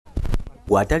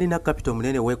Bw'atalina kapito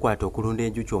munene weekwata okulunda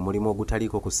enjuki omulimu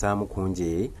ogutaliko kusaamu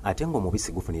kungi ate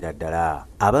ng'omubisi gufunira ddala.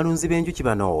 Abalunzi b'enjuki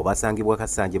bano basangibwa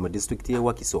Kasanje mu disitulikiti y'e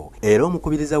Wakiso era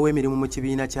omukubiriza w'emirimu mu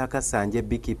kibiina kya Kasanje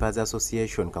Beekeepers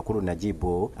Association Kakulu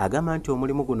Najibu agamba nti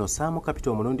omulimu guno saamu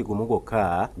kapito omulundi gumu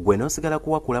gwokka gwe n'osigala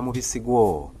kuwakula mubisi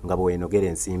gwo nga bw'enogera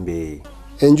ensimbi.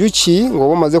 Enjuki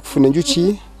ng'oba omaze kufuna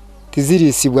enjuki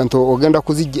tiziriisibwa nti ogenda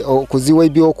kuziwa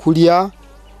ebyokulya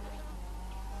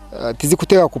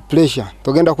tizikuteeka ku pressure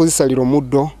togenda kuzisalira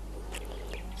omuddo.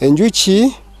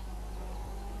 Enjuki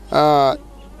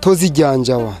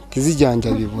tozijanjawa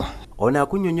tizijanjabibwa. Ono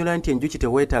akunnyonnyola nti enjuki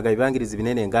teweetaaga bibangirizi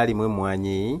binene ng'alimu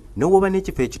emmwanyi n'obwoba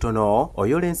n'ekifo ekitono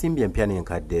oyola ensimbi empya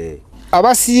n'enkadde.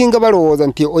 Abasinga balowooza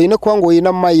nti oyina kubanga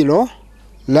oyina mayiro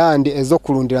land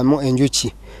ez'okulundiramu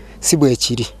enjuki si bwe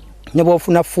kiri. Ne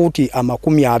bw'ofuna fuuti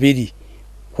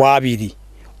 20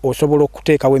 osobola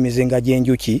okuteekawo emizinga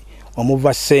gy'enjuki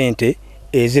omuva ssente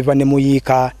eziva ne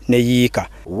muyiika ne yiika.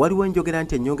 Waliwo enjogera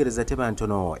nti ennyongereza teba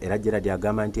ntono era Gerard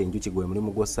agamba nti enjuki gwe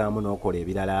mulimu gw'ossaamu n'okola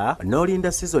ebirala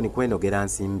n'olinda sizoni kwenogera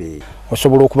nsimbi.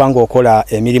 Osobola okuba ng'okola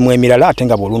emirimu emirala ate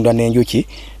nga bw'olunda n'enjuki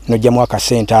n'oggyamu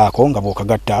akasente ako nga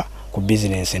bw'okagatta ku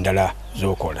bizinensi endala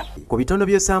z'okola. Ku bitono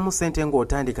by'ossaamu ssente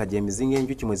ng'otandika gye emizinga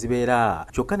enjuki mwe zibeera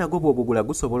kyokka nagwo bw'ogugula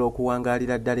gusobola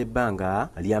okuwangaalira ddala ebbanga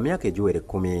lya myaka egiwera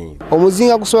 10.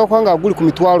 Omuzinga gusobola kuba nga guli ku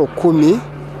mitwalo 10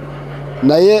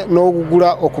 naye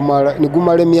n'ogugula okumala ne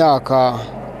gumala emyaka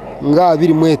nga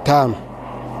 25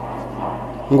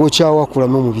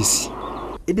 ng'okyawakulamu omubisi.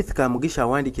 Edith Kamugisha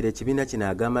awandikira ekibiina kino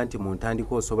agamba nti mu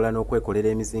ntandikwa osobola n'okwekolera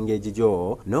emizinga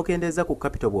egigyo n'okendeeza ku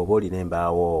kapito bw'oba olina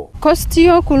embaawo. Kositi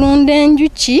y'okulunda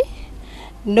enjuki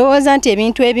ndowooza nti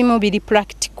ebintu ebimu biri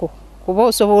practical kuba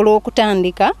osobola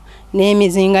okutandika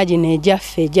n'emizinga gino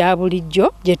egyaffe egya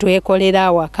bulijjo gye twekolera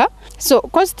awaka. So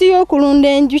kositi y'okulunda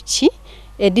enjuki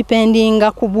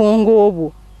edipendinga ku bwongo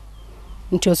obwo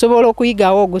nti osobola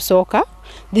okuyigawo ogusooka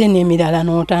then emirala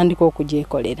n'otandika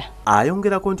okugyekolera.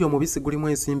 Ayongerako nti omubisi gulimu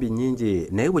ensimbi nnyingi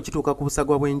naye bwe kituuka ku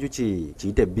busagwa bw'enjuki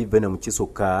kiyite bivene mu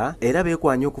kisukka era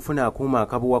beekwanya okufuna akuuma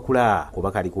akabuwakula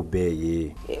kuba kali ku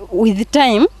bbeeyi. With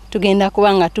time tugenda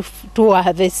kuba nga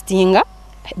tuharvestinga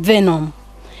venom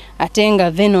ate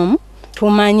nga venom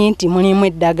tumanyi nti mulimu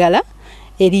eddagala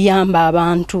eriyamba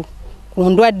abantu ku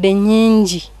ndwadde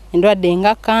nnyingi, endwadde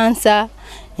nga kansa,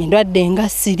 endwadde nga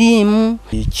siriimu.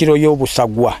 Kiro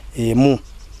y'obusagwa emu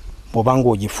bw'oba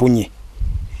ng'ogifunye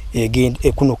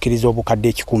ekunukkiriza obukadde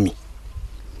 10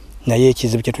 naye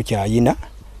ekizibu kye tukyayina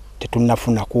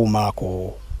tetunnafuna kuuma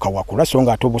ako kawakula so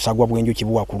nga ate obusagwa bw'enjuki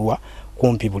buwakulwa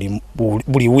kumpi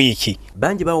buli wiiki.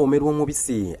 Bangi bawoomerwa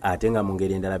omubisi ate nga mu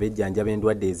ngeri endala bejjanjaba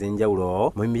endwadde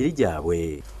ez'enjawulo mu mibiri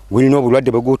gyabwe. Bulina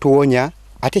obulwadde bwe gutuwonya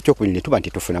ate ekyokubiri ne tuba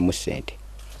nti tufunamu ssente.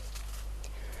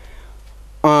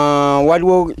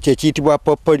 Waliwo kyekiyitibwa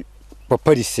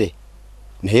popolise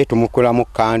naye tumukolamu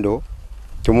kando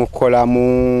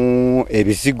tumukolamu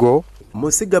ebizigo.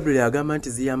 Musi Gabriel agamba nti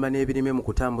ziyamba n'ebirime mu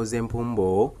kutambuza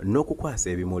empumbo n'okukwasa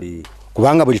ebimuli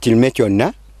kubanga buli kirime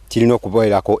kyonna kirina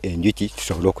okubeerako enjuki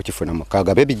tusobole okukifunamu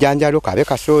kagabe ebijanjalo kabe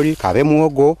kasooli kabe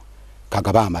muwogo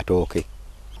kagabe amatooke.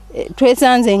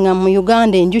 Twesanze nga mu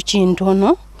Uganda enjuki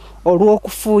ntono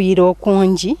olw'okufuuyira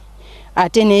okungi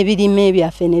ate n'ebirime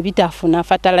ebyaffe ne bitafuna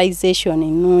fertilization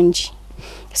ennungi.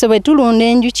 So bwe tulunda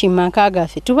enjuki mu maka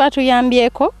gaffe tuba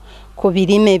tuyambyeko ku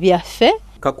birime byaffe.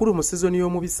 Kakulu mu sizoni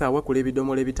y'omubisi awakula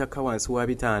ebidomola ebitakka wansi wa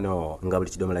 5 nga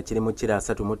buli kidomola kiri mu kiro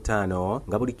 35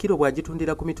 nga buli kiro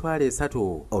bw'agitundira ku mitwalo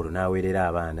 3 olwo n'aweerera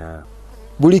abaana.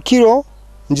 Buli kiro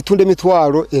ngitunda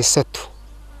emitwalo 3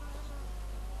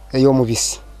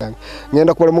 ey'omubisi.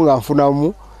 Ngenda kubalamu nga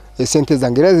nfunamu esente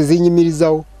zange era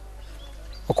zinyimirizawo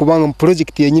okubanga mu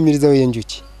projekiti yenyimirizawo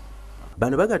y'enjuki.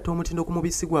 Bano bagatta omutindo ku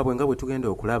mubisi gwabwe nga bwe tugenda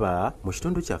okulaba mu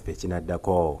kitundu kyaffe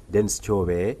ekinaddako. Denis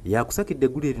Kyoobe yakusakidde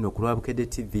eggulu erino ku lwa Bukedde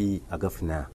TV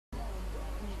agafuna.